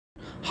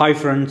Hi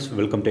friends,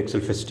 welcome to Excel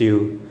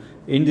Festive.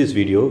 In this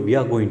video, we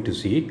are going to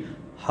see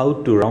how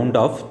to round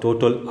off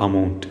total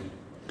amount.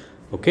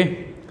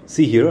 Okay,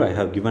 see here I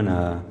have given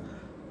a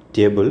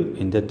table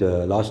in that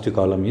last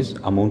column is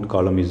amount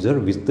column is there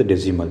with the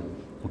decimal.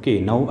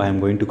 Okay, now I am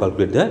going to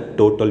calculate the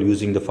total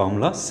using the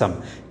formula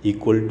sum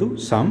equal to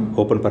sum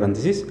open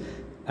parenthesis.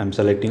 I am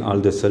selecting all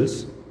the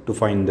cells to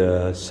find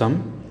the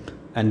sum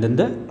and then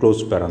the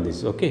close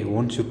parenthesis. Okay,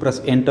 once you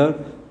press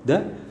enter,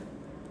 the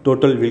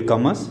total will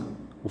come as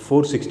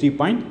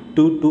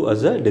 460.22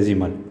 as a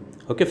decimal.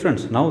 Okay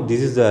friends, now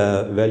this is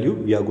the value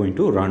we are going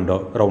to round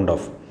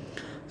off.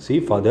 See,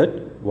 for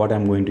that what I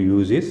am going to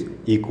use is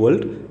equal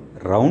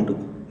round.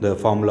 The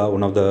formula,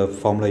 one of the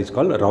formula is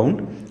called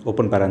round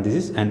open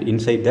parenthesis, and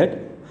inside that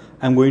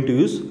I am going to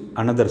use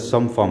another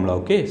sum formula.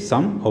 Okay,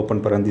 sum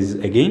open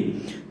parenthesis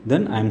again,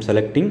 then I am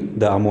selecting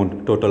the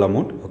amount, total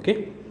amount.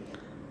 Okay,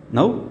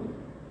 now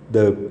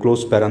the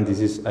close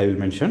parenthesis I will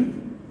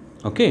mention.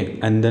 Okay,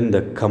 and then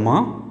the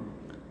comma.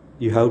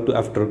 You have to,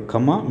 after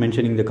comma,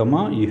 mentioning the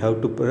comma, you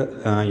have to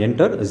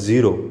enter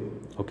 0.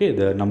 Okay,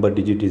 the number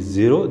digit is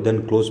 0,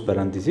 then close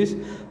parenthesis,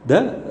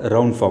 the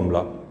round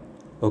formula.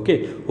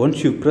 Okay,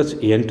 once you press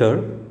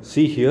enter,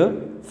 see here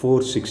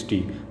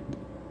 460.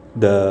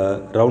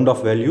 The round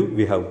off value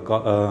we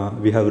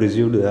have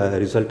received the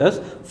result as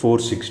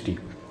 460.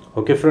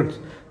 Okay friends,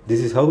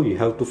 this is how you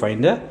have to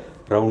find the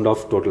round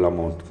off total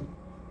amount.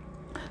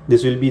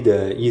 This will be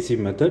the easy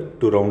method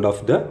to round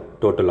off the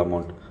total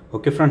amount.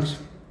 Okay friends,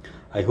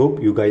 I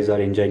hope you guys are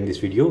enjoying this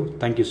video.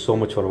 Thank you so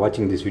much for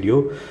watching this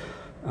video.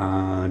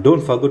 Don't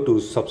forget to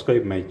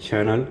subscribe my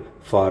channel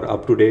for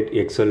up-to-date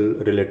Excel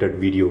related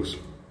videos.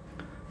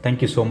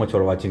 Thank you so much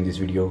for watching this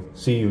video.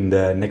 See you in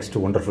the next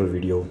wonderful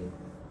video.